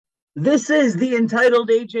This is the Entitled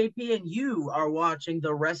AJP, and you are watching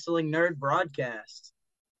the Wrestling Nerd Broadcast.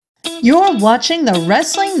 You're watching the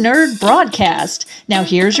Wrestling Nerd Broadcast. Now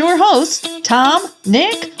here's your hosts, Tom,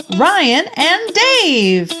 Nick, Ryan, and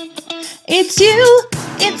Dave. It's you,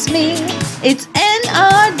 it's me, it's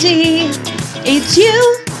N.R.D. It's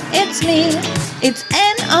you, it's me, it's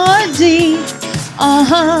N.R.D.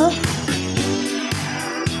 Uh-huh.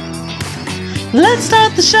 Let's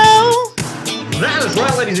start the show. That is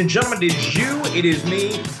right, ladies and gentlemen. It is you, it is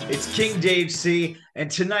me, it's King Dave C. And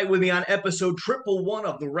tonight with me on episode 111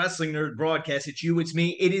 of the Wrestling Nerd Broadcast, it's you, it's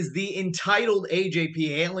me, it is the Entitled AJP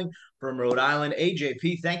hailing from Rhode Island.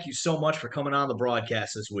 AJP, thank you so much for coming on the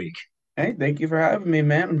broadcast this week. Hey, thank you for having me,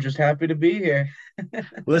 man. I'm just happy to be here.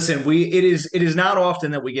 Listen, it is not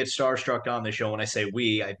often that we get starstruck on the show. When I say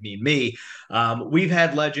we, I mean me. We've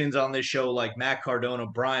had legends on this show like Matt Cardona,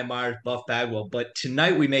 Brian Myers, Buff Bagwell, but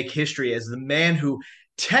tonight we make history as the man who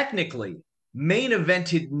technically main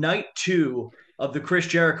evented night 2 of the Chris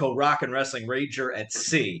Jericho Rock and Wrestling Rager at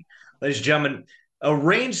Sea. Ladies and gentlemen, a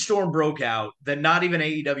rainstorm broke out that not even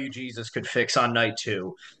AEW Jesus could fix on night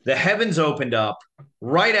 2. The heavens opened up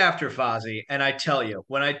right after Fozzy, and I tell you,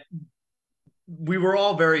 we were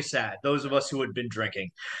all very sad, those of us who had been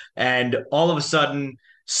drinking. And all of a sudden,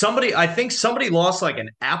 I think somebody lost like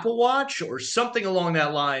an Apple Watch or something along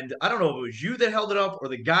that line. I don't know if it was you that held it up or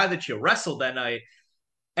the guy that you wrestled that night.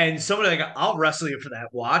 And somebody like, I'll wrestle you for that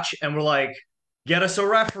watch. And we're like, get us a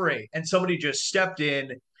referee. And somebody just stepped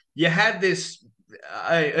in. You had this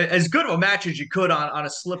as good of a match as you could on a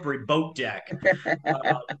slippery boat deck.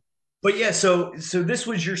 Uh, but yeah, so this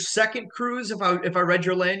was your second cruise, if I read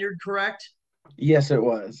your lanyard correct. Yes, it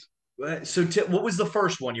was. What was the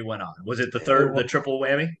first one you went on? Was it It was, the triple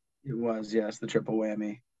whammy? it was, yes, the triple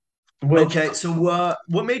whammy. Which, Okay, so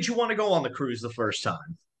what made you want to go on the cruise the first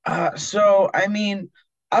time? I mean,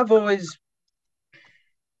 I've always,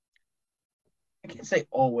 I can't say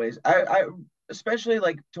always, especially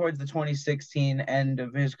like towards the 2016 end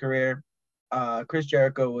of his career, Chris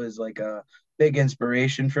Jericho was like a big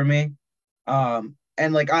inspiration for me.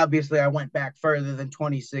 And like obviously I went back further than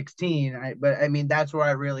 2016, but I mean that's where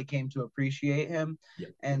I really came to appreciate him. Yeah.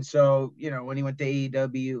 And so, when he went to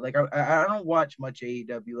AEW, like I don't watch much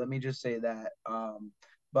AEW, let me just say that.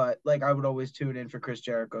 But like I would always tune in for Chris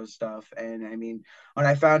Jericho's stuff. And I mean, when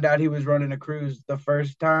I found out he was running a cruise the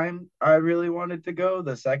first time, I really wanted to go.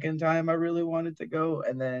 The second time I really wanted to go.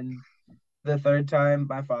 And then the third time,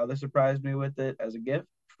 my father surprised me with it as a gift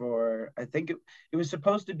for, I think it was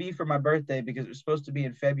supposed to be for my birthday because it was supposed to be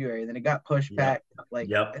in February. Then it got pushed Yep. back like,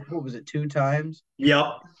 Yep. what was it, two times? Yep.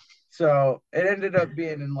 So it ended up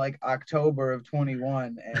being in like October of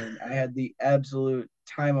 21, and I had the absolute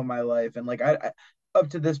time of my life. And like I up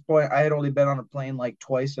to this point, I had only been on a plane like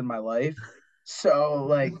twice in my life. So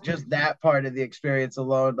like just that part of the experience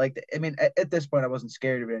alone, like I mean, at this point, I wasn't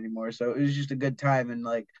scared of it anymore. So it was just a good time, and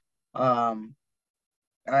like um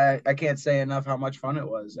I can't say enough how much fun it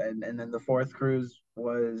was. And then the fourth cruise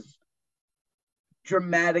was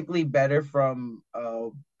dramatically better from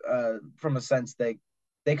a sense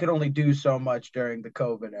they could only do so much during the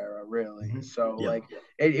COVID era, really. So Yep. like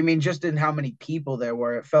I mean, just in how many people there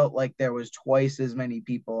were, it felt like there was twice as many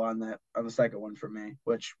people on the second one for me,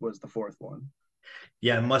 which was the fourth one.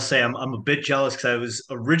 Yeah, I must say I'm a bit jealous because I was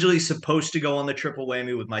originally supposed to go on the triple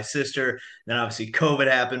whammy with my sister. Then obviously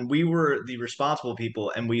COVID happened. We were the responsible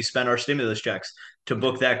people, and we spent our stimulus checks to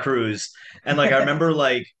book that cruise. And like I remember,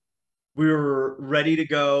 like we were ready to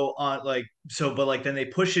go on but like then they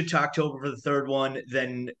pushed it to October for the third one.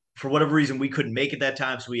 Then for whatever reason we couldn't make it that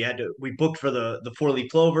time, so we booked for the four leaf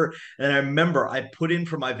clover. And then I remember I put in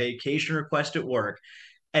for my vacation request at work,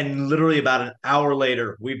 and literally about an hour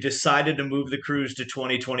later we've decided to move the cruise to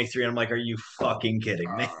 2023. And I'm like, are you fucking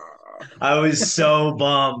kidding me? Uh, I was so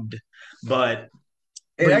bummed, but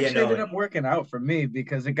it yeah, actually no. ended up working out for me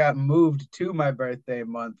because it got moved to my birthday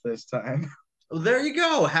month this time. Well, there you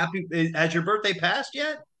go. Happy. Has your birthday passed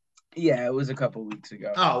yet? Yeah, it was a couple weeks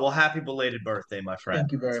ago. Oh, well, happy belated birthday, my friend.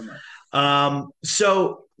 Thank you very much.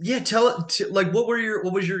 So yeah, like what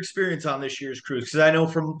was your experience on this year's cruise? Because I know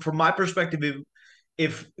from my perspective,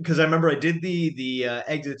 if because I remember I did the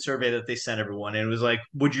exit survey that they sent everyone, and it was like,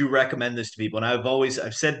 would you recommend this to people? And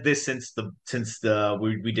I've said this since the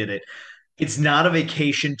we did it. It's not a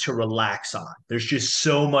vacation to relax on. There's just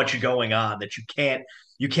so much going on that you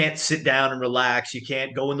can't sit down and relax. You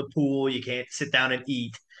can't go in the pool. You can't sit down and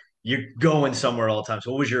eat. You're going somewhere all the time.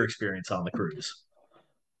 So what was your experience on the cruise?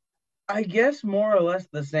 I guess more or less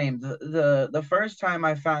the same. The first time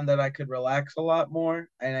I found that I could relax a lot more,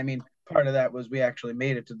 and I mean part of that was we actually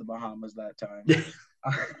made it to the Bahamas that time.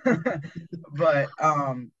 But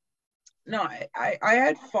No, I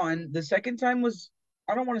had fun. The second time was,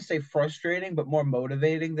 I don't want to say frustrating, but more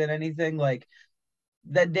motivating than anything. Like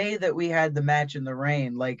the day that we had the match in the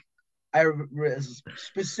rain, like I was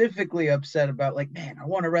specifically upset about, like, man, I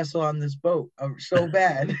want to wrestle on this boat so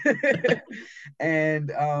bad.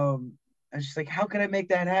 And I was just like, how can I make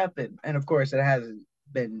that happen? And of course, it hasn't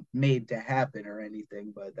been made to happen or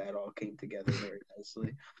anything, but that all came together very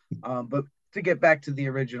nicely. But to get back to the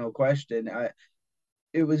original question,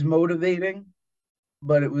 it was motivating,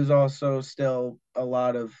 but it was also still a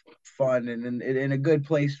lot of fun and in a good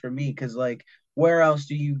place for me because, like, where else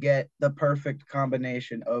do you get the perfect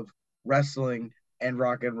combination of wrestling and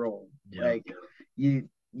rock and roll? Yeah. Like, you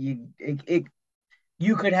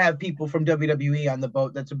could have people from WWE on the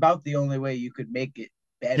boat. That's about the only way you could make it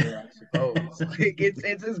better, I suppose. Like,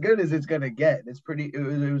 it's as good as it's gonna get. It's pretty.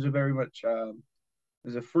 It was a very much it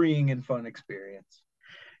was a freeing and fun experience.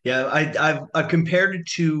 Yeah, I've compared it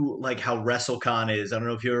to like how WrestleCon is. I don't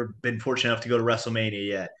know if you've ever been fortunate enough to go to WrestleMania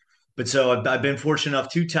yet, but so I've been fortunate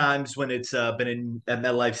enough two times when it's been in at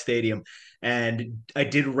MetLife Stadium, and I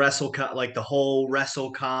did WrestleCon, like the whole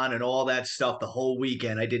WrestleCon and all that stuff the whole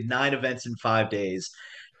weekend. I did 9 events in 5 days,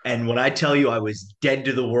 and when I tell you I was dead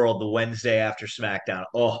to the world the Wednesday after SmackDown,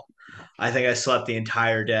 oh, I think I slept the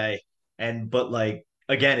entire day. And but like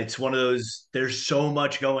again, it's one of those, there's so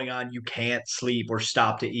much going on, you can't sleep or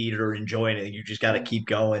stop to eat or enjoy anything. You just got to keep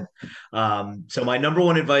going. So my number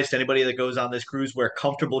one advice to anybody that goes on this cruise, wear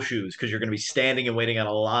comfortable shoes because you're going to be standing and waiting on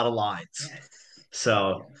a lot of lines. Yes.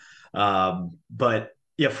 So, Yes. but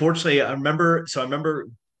yeah, fortunately, I remember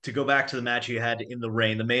to go back to the match you had in the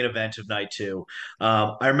rain, the main event of night two.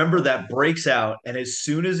 I remember that breaks out, and as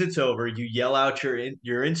soon as it's over, you yell out your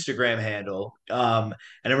Instagram handle. And I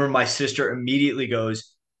remember my sister immediately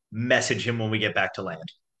goes, "Message him when we get back to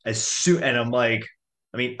land." As soon, and I'm like,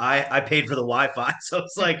 I mean, I paid for the Wi-Fi, so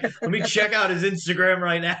it's like, let me check out his Instagram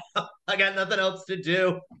right now. I got nothing else to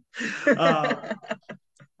do. Uh,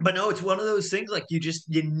 but no, it's one of those things like you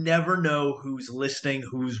never know who's listening,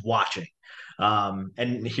 who's watching.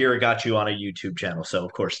 And here I got you on a YouTube channel. So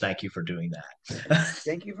of course, thank you for doing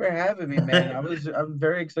Thank you for having me, man. that. I'm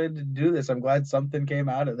very excited to do this. I'm glad something came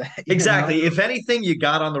out of that, you know? Exactly. If anything, you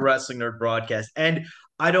got on the Wrestling Nerd broadcast. And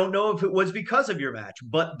I don't know if it was because of your match,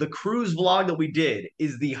 but the cruise vlog that we did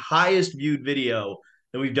is the highest viewed video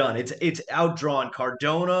that we've done. It's outdrawn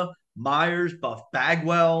Cardona, Myers, Buff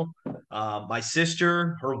Bagwell, my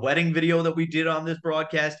sister, her wedding video that we did on this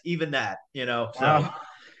broadcast, even that, you know. So Wow.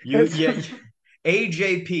 you That's yeah,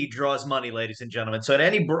 AJP draws money, ladies and gentlemen. So, to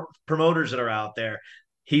any promoters that are out there,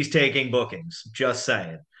 he's taking bookings. Just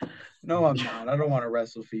saying. No, I'm not. I don't want to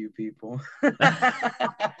wrestle for you people.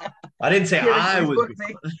 I didn't say Kidding, I please was.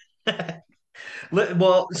 book me.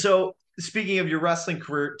 Well, so speaking of your wrestling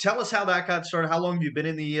career, tell us how that got started. How long have you been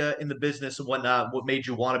in the business and whatnot? What made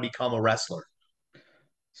you want to become a wrestler?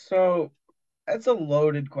 So that's a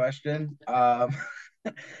loaded question.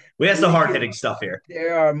 We asked the We hard could hitting stuff here.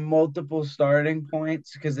 There are multiple starting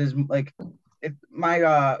points because there's like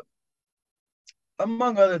my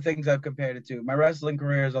among other things I've compared it to. My wrestling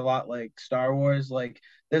career is a lot like Star Wars. Like,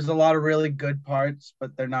 there's a lot of really good parts,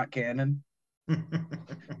 but they're not canon.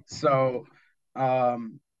 So,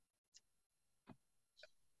 um,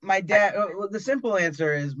 my dad. Well, the simple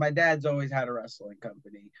answer is my dad's always had a wrestling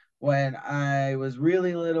company. When I was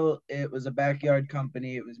really little, it was a backyard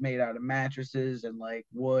company. It was made out of mattresses and like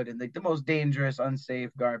wood and like the most dangerous,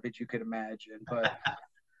 unsafe garbage you could imagine. But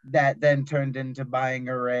that then turned into buying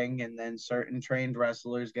a ring, and then certain trained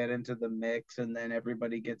wrestlers get into the mix, and then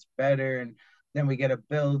everybody gets better, and then we get a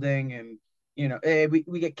building, and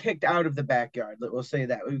we get kicked out of the backyard. We'll say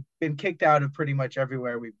that we've been kicked out of pretty much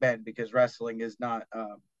everywhere we've been because wrestling is not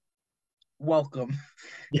welcome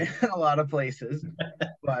in a lot of places.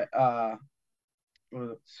 But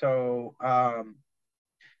so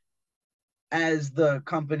as the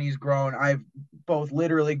company's grown, I've both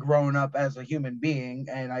literally grown up as a human being,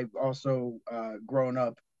 and I've also grown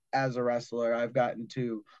up as a wrestler. I've gotten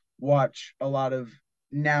to watch a lot of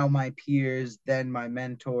now my peers, then my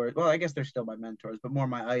mentors. Well, I guess they're still my mentors, but more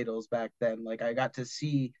my idols back then. Like, I got to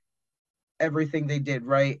see everything they did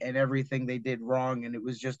right and everything they did wrong, and it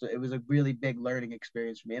was a really big learning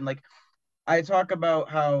experience for me. And like, I talk about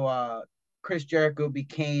how Chris Jericho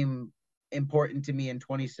became important to me in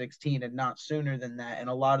 2016 and not sooner than that. And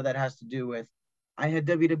a lot of that has to do with I had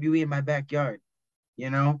WWE in my backyard.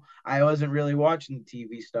 I wasn't really watching the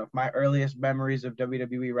TV stuff. My earliest memories of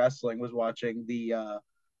WWE wrestling was watching the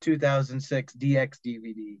 2006 DX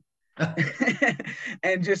DVD.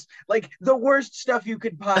 and just like the worst stuff you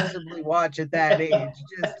could possibly watch at that age.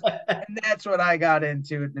 And that's what I got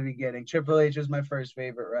into at the beginning. Triple H was my first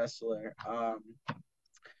favorite wrestler.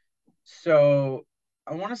 So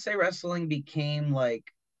I want to say wrestling became like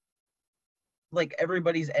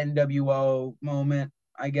everybody's NWO moment,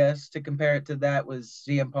 I guess, to compare it to that was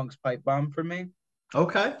CM Punk's pipe bomb for me.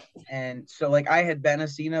 Okay. And so like I had been a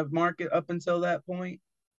Cena market up until that point,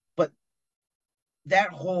 but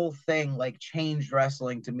that whole thing like changed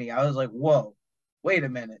wrestling to me. I was like, whoa, wait a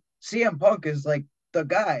minute. CM Punk is like the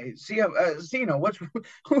guy. Cena,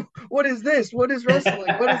 what is this? What is wrestling?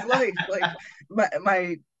 What is life?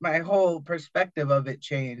 Like my whole perspective of it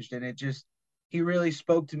changed, and it just he really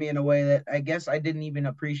spoke to me in a way that I guess I didn't even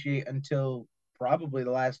appreciate until probably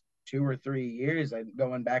the last 2 or 3 years. I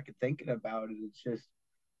going back and thinking about it. It's just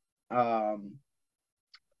um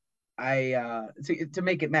I to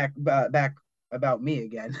make it back about me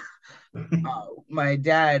again. My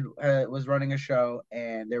dad was running a show,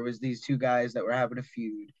 and there was these two guys that were having a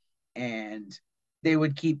feud, and they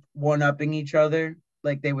would keep one upping each other.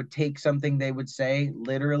 Like they would take something they would say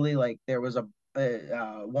literally. Like there was a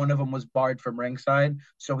one of them was barred from ringside,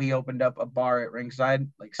 so he opened up a bar at ringside,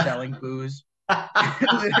 like selling booze,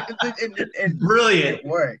 and Brilliant. it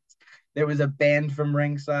worked. There was a band from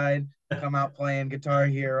ringside come out playing Guitar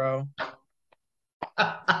Hero.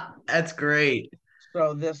 That's great.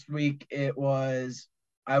 So this week it was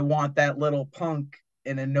I want that little punk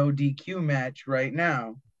in a no DQ match right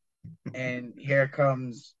now. And here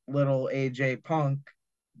comes little AJ Punk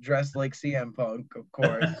dressed like CM Punk, of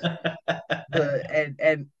course.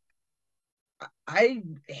 And I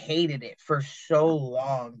hated it for so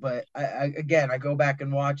long, but I go back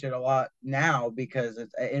and watch it a lot now because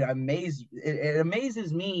it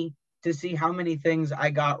amazes me to see how many things I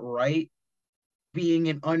got right being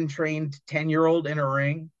an untrained 10-year-old in a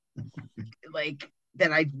ring, like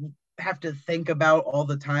that I have to think about all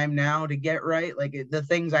the time now to get right. Like the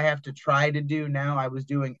things I have to try to do now, I was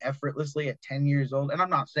doing effortlessly at 10 years old. And I'm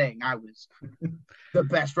not saying I was the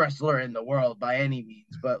best wrestler in the world by any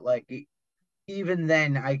means, but like even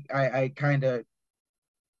then, I kind of,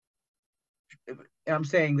 I'm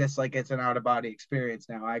saying this like it's an out of body experience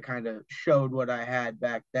now. I kind of showed what I had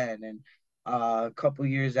back then. And a couple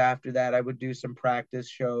years after that, I would do some practice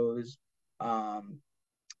shows. Um,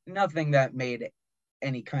 Nothing that made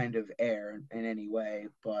any kind of air in any way,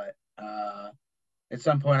 but at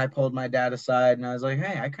some point I pulled my dad aside and I was like,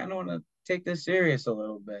 hey, I kind of want to take this serious a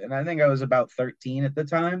little bit. And I think I was about 13 at the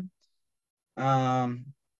time. Um,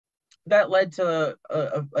 that led to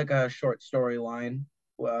like a short storyline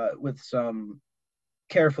with some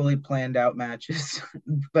carefully planned out matches.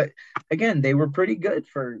 But again, they were pretty good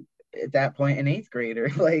for at that point an eighth grader.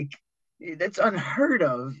 Like that's unheard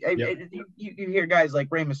of. Yep. You hear guys like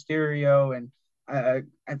Rey Mysterio, and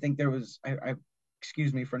I think there was I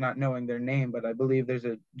excuse me for not knowing their name, but I believe there's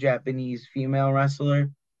a Japanese female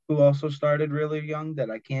wrestler who also started really young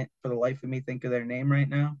that I can't for the life of me think of their name right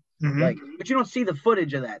now. Like, Mm-hmm. but you don't see the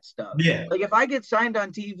footage of that stuff. Yeah. Like if I get signed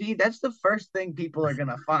on TV, that's the first thing people are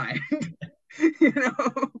gonna find. you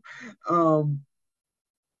know um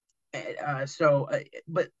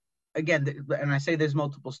but again, and I say there's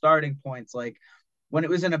multiple starting points. Like when it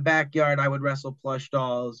was in a backyard, I would wrestle plush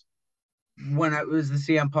dolls. When it was the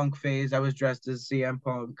CM Punk phase, I was dressed as CM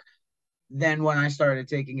Punk. Then when I started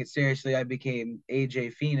taking it seriously, I became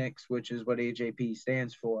AJ Phoenix, which is what AJP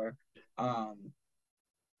stands for.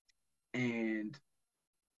 And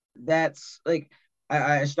that's like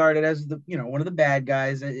I started as the one of the bad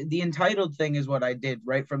guys. The entitled thing is what I did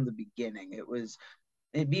right from the beginning.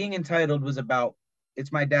 Being entitled was about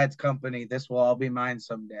it's my dad's company. This will all be mine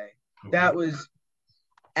someday. Okay. That was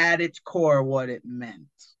at its core what it meant.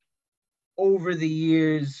 Over the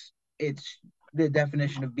years, it's the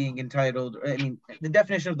definition of being entitled. I mean, the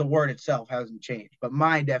definition of the word itself hasn't changed, but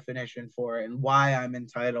my definition for it and why I'm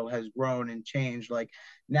entitled has grown and changed. Like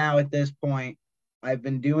now at this point, I've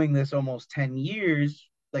been doing this almost 10 years,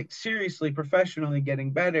 like seriously, professionally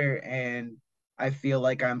getting better. And I feel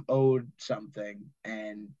like I'm owed something.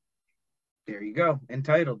 And there you go.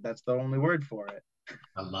 Entitled. That's the only word for it.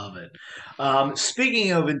 I love it.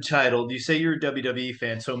 Speaking of entitled, you say you're a WWE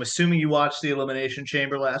fan, so I'm assuming you watched the Elimination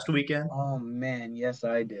Chamber last weekend. Oh man, yes,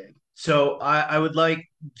 I did. So I would like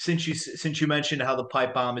since you mentioned how the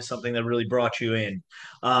pipe bomb is something that really brought you in,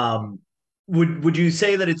 um, would you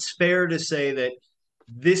say that it's fair to say that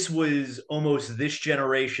this was almost this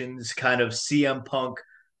generation's kind of CM Punk,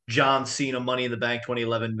 John Cena Money in the Bank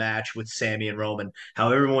 2011 match with Sammy and Roman?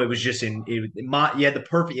 How everyone was just you had the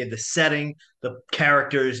perfect, you had the setting, the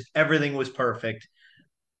characters, everything was perfect.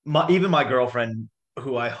 Even my girlfriend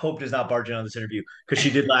who I hope does not barge in on this interview because she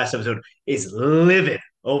did last episode, is livid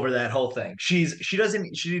over that whole thing. She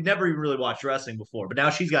never even really watched wrestling before, but now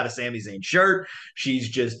she's got a Sami Zayn shirt. She's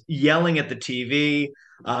just yelling at the TV.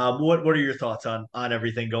 What are your thoughts on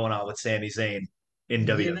everything going on with Sami Zayn in You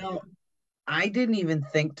WWE? know, I didn't even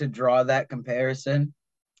think to draw that comparison,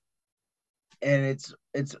 and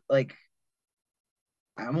it's like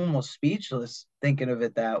I'm almost speechless thinking of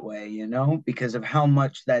it that way, because of how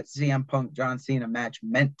much that CM Punk John Cena match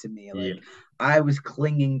meant to me. Yeah. Like I was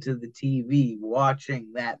clinging to the TV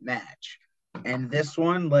watching that match. And this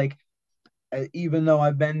one, like, even though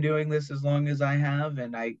I've been doing this as long as I have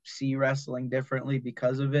and I see wrestling differently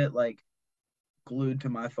because of it, like glued to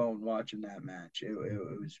my phone watching that match. It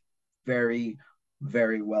was very,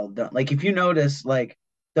 very well done. Like if you notice, like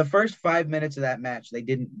the first 5 minutes of that match, they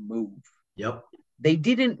didn't move. Yep. They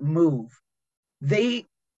didn't move. They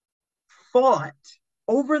fought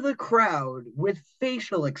over the crowd with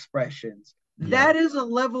facial expressions. Yep. That is a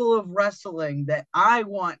level of wrestling that I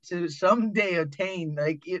want to someday attain.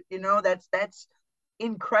 Like that's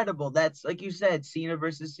incredible. That's like you said, Cena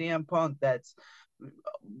versus CM Punk. That's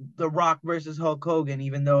The Rock versus Hulk Hogan.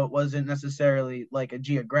 Even though it wasn't necessarily like a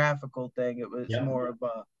geographical thing, it was Yep. more of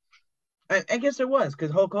a. I guess it was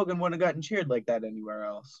because Hulk Hogan wouldn't have gotten cheered like that anywhere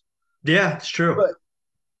else. Yeah, it's true.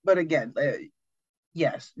 But again,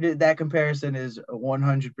 yes, that comparison is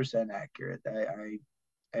 100% accurate.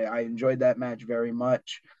 I enjoyed that match very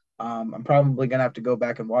much. I'm probably gonna have to go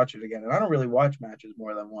back and watch it again, and I don't really watch matches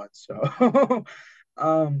more than once, so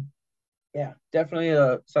um, yeah,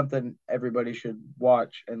 definitely something everybody should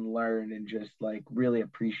watch and learn and just like really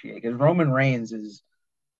appreciate because Roman Reigns is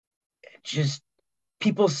just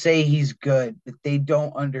people say he's good, but they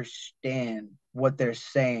don't understand what they're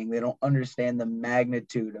saying. They don't understand the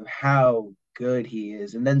magnitude of how good he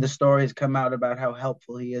is. And then the stories come out about how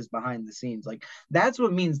helpful he is behind the scenes. Like that's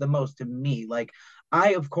what means the most to me. Like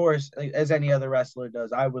I, of course, as any other wrestler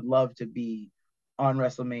does, I would love to be on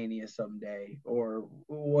WrestleMania someday or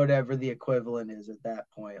whatever the equivalent is at that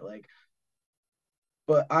point. Like,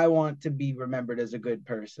 but I want to be remembered as a good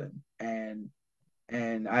person and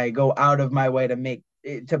I go out of my way to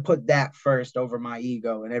to put that first over my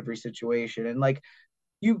ego in every situation. And like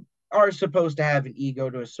you are supposed to have an ego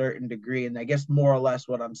to a certain degree, and I guess more or less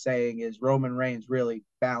what I'm saying is Roman Reigns really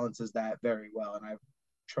balances that very well, and I have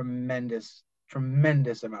tremendous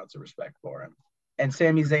amounts of respect for him, and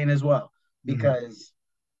Sami Zayn as well Mhm. because.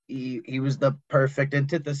 He was the perfect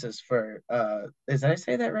antithesis for did I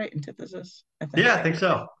say that right? Antithesis, I think. Yeah, I think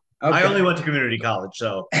so. I Okay. only went to community college,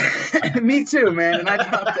 so Me too, man. And I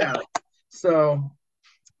dropped out. So,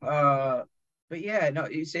 uh, but yeah, no,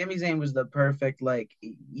 Sami Zayn was the perfect, like,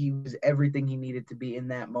 he was everything he needed to be in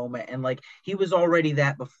that moment. And, like, he was already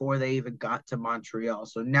that before they even got to Montreal.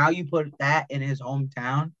 So now you put that in his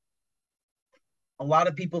hometown. A lot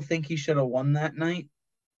of people think he should have won that night.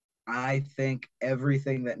 I think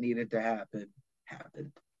everything that needed to happen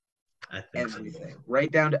happened. I think so. Everything right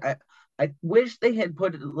down to I wish they had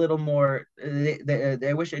put a little more.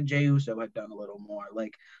 I wish Jey Uso had done a little more.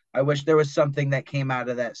 Like I wish there was something that came out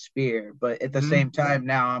of that spear. But at the Mhm. same time,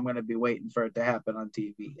 now I'm gonna be waiting for it to happen on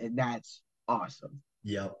TV, and that's awesome.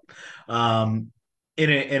 Yep. Um,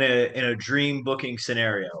 in a dream booking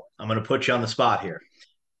scenario, I'm going to put you on the spot here.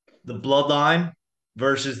 The Bloodline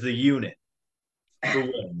versus the Unit.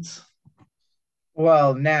 Who wins?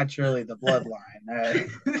 Well, naturally, the bloodline. Not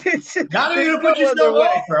even There's going to no put yourself other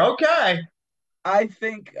way. over. Okay. I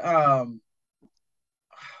think. Wow.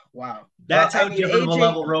 Well, That's I how mean, different of a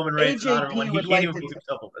level Roman Reigns is on everyone. AJP He would can't like even to. book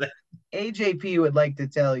himself over there. AJP would like to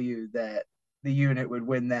tell you that the unit would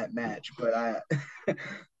win that match, but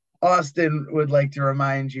Austin would like to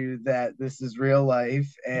remind you that this is real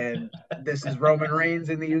life and this is Roman Reigns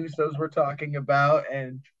and the Usos we're talking about,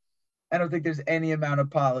 and I don't think there's any amount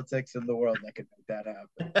of politics in the world that could make that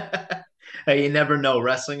happen. Hey, you never know.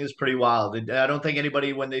 Wrestling is pretty wild. I don't think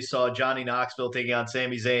anybody, when they saw Johnny Knoxville taking on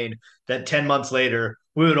Sami Zayn, that 10 months later,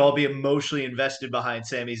 we would all be emotionally invested behind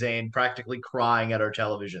Sami Zayn, practically crying at our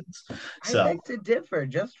televisions. I So beg to differ.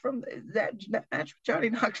 Just from that match with Johnny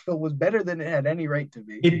Knoxville was better than it had any right to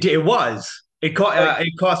be. it was. Like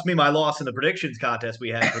It cost me my loss in the predictions contest we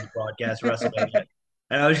had for the broadcast WrestleMania.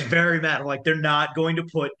 And I was very mad. I'm like, they're not going to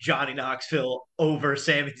put Johnny Knoxville over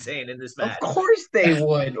Sami Zayn in this of match. course they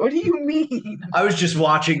would. What do you mean? I was just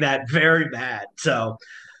watching that very mad. So,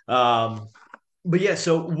 um, but yeah.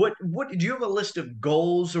 So, what do you have a list of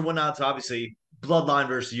goals or whatnot? So obviously, Bloodline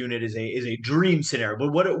versus Unit is a dream scenario.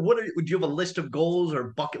 But do you have a list of goals or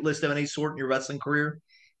bucket list of any sort in your wrestling career?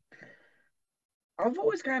 I've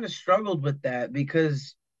always kind of struggled with that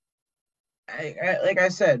because like I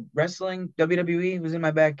said, wrestling WWE was in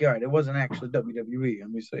my backyard. It wasn't actually WWE, let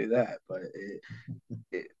me say that, but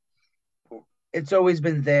it it's always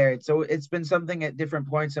been there. It's been something at different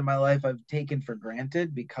points in my life I've taken for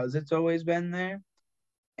granted because it's always been there.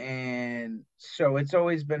 And so it's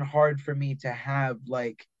always been hard for me to have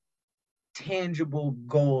like tangible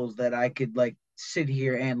goals that I could like sit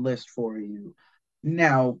here and list for you.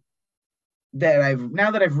 Now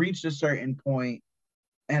now that I've reached a certain point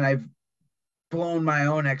and I've blown my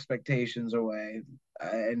own expectations away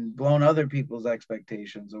and blown other people's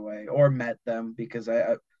expectations away or met them because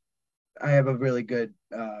I have a really good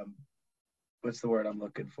what's the word I'm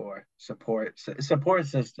looking for? Support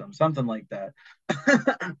system, something like that.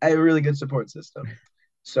 I have a really good support system.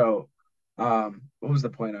 So, what was the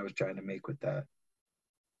point I was trying to make with that?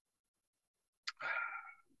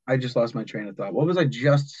 I just lost my train of thought. What was I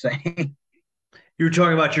just saying? You were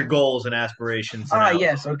talking about your goals and aspirations and Ah, outlook.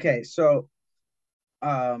 yes. Okay. So,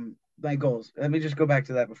 my goals. Let me just go back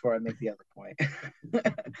to that before I make the other point.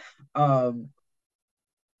 um,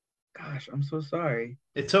 gosh, I'm so sorry.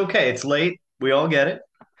 It's okay. It's late. We all get it.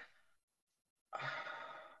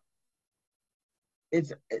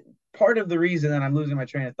 Part of the reason that I'm losing my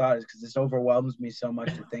train of thought is because this overwhelms me so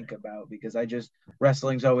much to think about because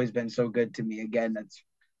wrestling's always been so good to me. Again, that's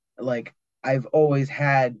like I've always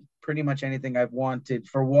had pretty much anything I've wanted.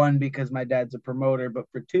 For one, because my dad's a promoter, but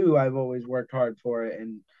for two, I've always worked hard for it,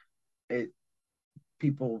 and it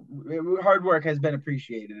people hard work has been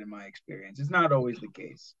appreciated in my experience. It's not always the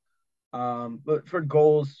case. But for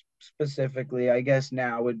goals specifically, I guess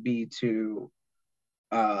now would be to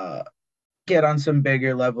uh get on some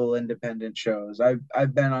bigger level independent shows.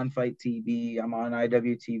 I've been on Fight TV. I'm on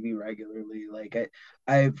IWTV regularly.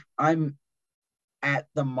 I'm at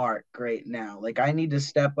the mark right now. Like I need to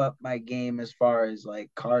step up my game as far as like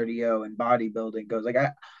cardio and bodybuilding goes.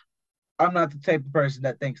 I'm not the type of person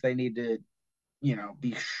that thinks they need to,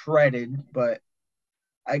 be shredded, but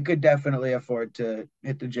I could definitely afford to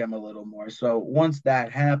hit the gym a little more. So once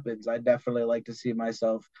that happens, I definitely like to see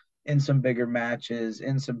myself in some bigger matches,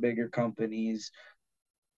 in some bigger companies.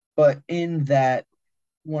 But in that,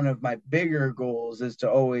 one of my bigger goals is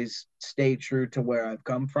to always stay true to where I've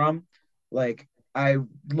come from. Like I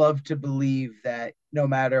love to believe that no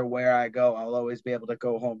matter where I go, I'll always be able to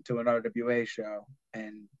go home to an RWA show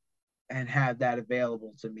and have that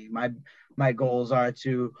available to me. My goals are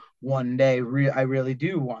to one day I really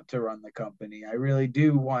do want to run the company. I really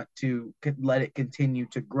do want to let it continue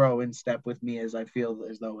to grow in step with me as I feel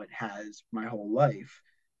as though it has my whole life.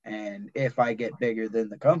 And if I get bigger than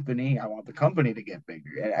the company, I want the company to get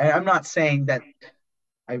bigger. And I'm not saying that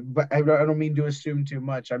I don't mean to assume too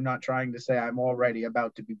much. I'm not trying to say I'm already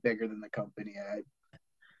about to be bigger than the company.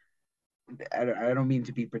 I don't mean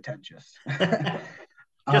to be pretentious.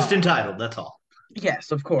 Just um, entitled. That's all.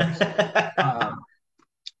 yes, of course. Um,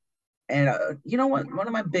 and you know what? One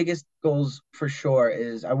of my biggest goals for sure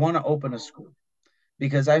is I want to open a school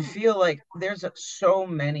because I feel like there's so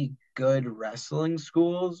many good wrestling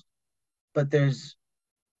schools, but there's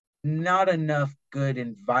not enough good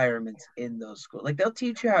environments in those schools. Like they'll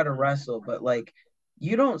teach you how to wrestle, but like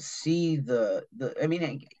you don't see the I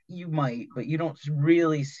mean you might, but you don't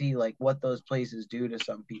really see like what those places do to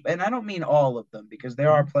some people. And I don't mean all of them because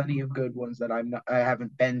there are plenty of good ones that I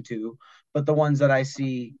haven't been to, but the ones that I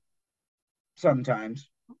see sometimes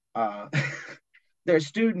uh their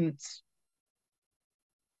students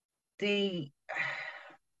they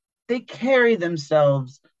they carry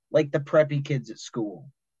themselves like the preppy kids at school.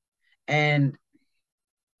 And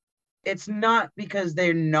it's not because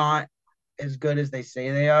they're not as good as they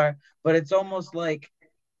say they are, but it's almost like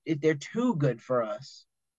they're too good for us.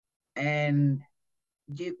 And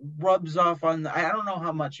it rubs off on I don't know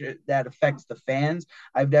how much that affects the fans.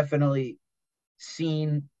 I've definitely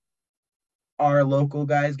seen our local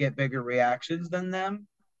guys get bigger reactions than them,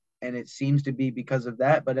 and it seems to be because of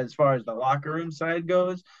that. But as far as the locker room side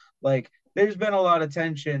goes, like there's been a lot of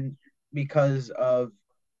tension because of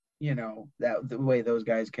that the way those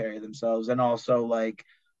guys carry themselves, and also like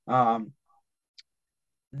um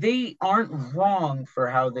they aren't wrong for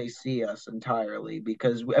how they see us entirely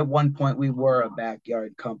because at one point we were a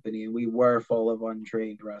backyard company and we were full of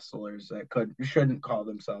untrained wrestlers that could shouldn't call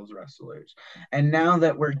themselves wrestlers. And now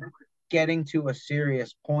that we're getting to a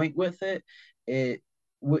serious point with it, it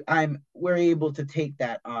we're able to take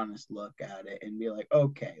that honest look at it and be like,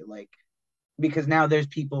 okay, like because now there's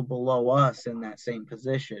people below us in that same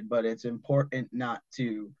position, but it's important not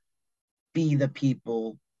to be the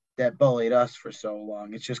people that bullied us for so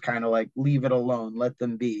long. It's just kind of like leave it alone, let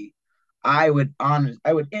them be. I would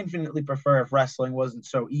infinitely prefer if wrestling wasn't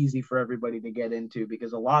so easy for everybody to get into,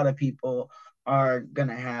 because a lot of people are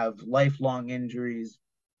gonna have lifelong injuries,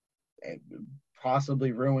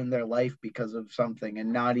 possibly ruin their life because of something,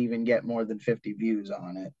 and not even get more than 50 views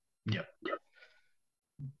on it. Yep.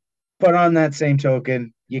 But on that same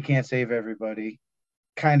token, you can't save everybody.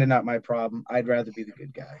 Kind of not my problem. I'd rather be the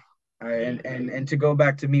good guy. And to go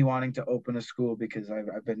back to me wanting to open a school, because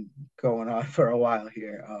I've been going on for a while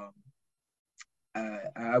here.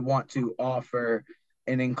 I want to offer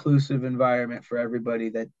an inclusive environment for everybody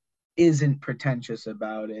that isn't pretentious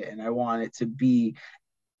about it, and I want it to be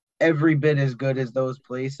every bit as good as those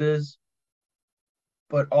places,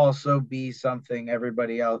 but also be something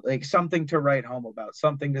everybody else, like something to write home about,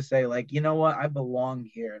 something to say, like, you know what, I belong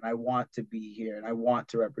here and I want to be here and I want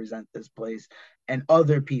to represent this place, and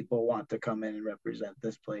other people want to come in and represent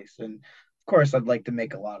this place. And of course, I'd like to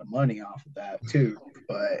make a lot of money off of that too,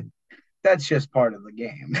 but that's just part of the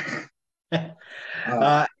game.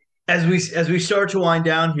 uh, as we start to wind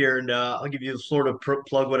down here, and I'll give you the floor to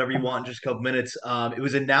plug whatever you want in just a couple minutes. It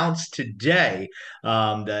was announced today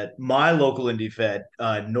that my local indie fed,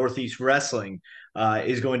 Northeast Wrestling,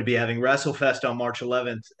 is going to be having WrestleFest on March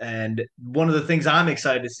 11th. And one of the things I'm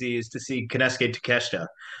excited to see is to see Konosuke Takeshita.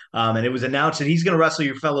 And it was announced that he's going to wrestle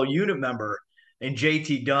your fellow unit member in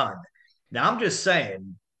JT Dunn. Now, I'm just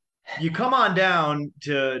saying, you come on down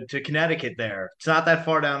to Connecticut there. It's not that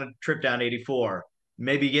far down a trip down 84.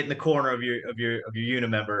 Maybe get in the corner of your unit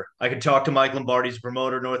member. I could talk to Mike Lombardi's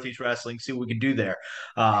promoter, Northeast Wrestling, see what we can do there.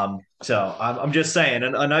 So I'm just saying,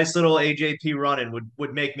 a nice little AJP run-in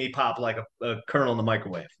would make me pop like a kernel in the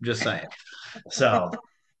microwave. I'm just saying. So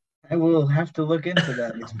I will have to look into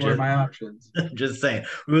that and explore my options. just saying,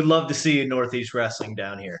 we would love to see you Northeast Wrestling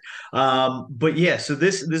down here. But yeah, so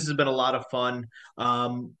this has been a lot of fun.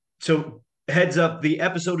 So heads up, the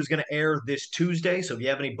episode is going to air this Tuesday. So if you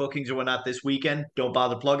have any bookings or whatnot this weekend, don't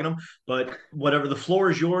bother plugging them. But whatever, the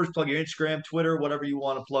floor is yours. Plug your Instagram, Twitter, whatever you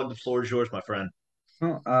want to plug. The floor is yours, my friend.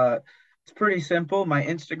 Well, it's pretty simple. My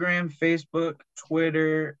Instagram, Facebook,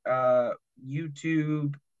 Twitter,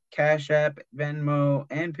 YouTube, Cash App, Venmo,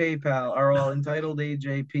 and PayPal are all entitled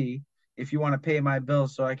AJP. If you want to pay my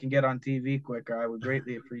bills so I can get on TV quicker, I would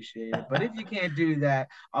greatly appreciate it. But if you can't do that,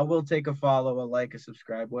 I will take a follow, a like, a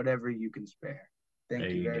subscribe, whatever you can spare.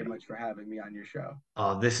 Thank you very much for having me on your show.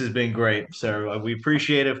 This has been great, sir. We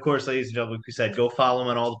appreciate it. Of course, ladies and gentlemen, like we said, go follow him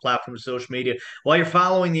on all the platforms, social media. While you're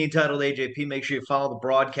following the Entitled AJP, make sure you follow the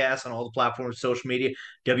broadcast on all the platforms, social media,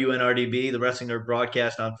 WNRDB, the Wrestling Nerd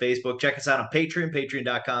Broadcast on Facebook. Check us out on Patreon,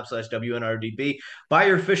 patreon.com/WNRDB. Buy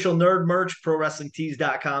your official nerd merch,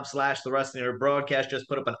 prowrestlingtees.com/the Wrestling Nerd Broadcast. Just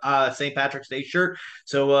put up an St. Patrick's Day shirt.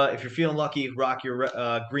 So if you're feeling lucky, rock your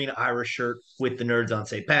green Irish shirt with the nerds on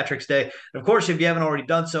St. Patrick's Day. And of course, if you haven't already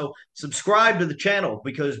done so, subscribe to the channel,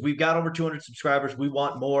 because we've got over 200 subscribers. We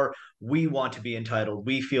want more. We want to be entitled.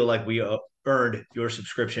 We feel like we earned your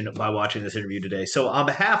subscription by watching this interview today. So on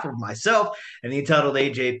behalf of myself and the Entitled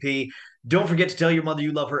AJP, don't forget to tell your mother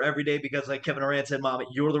you love her every day, because like Kevin Durant said, Mama,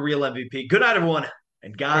 you're the real MVP. Good night, everyone,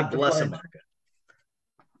 and God bless America.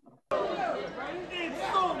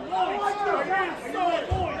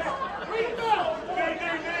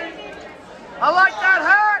 I like that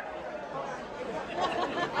hat!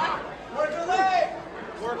 Work the leg!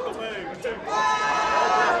 Work the leg.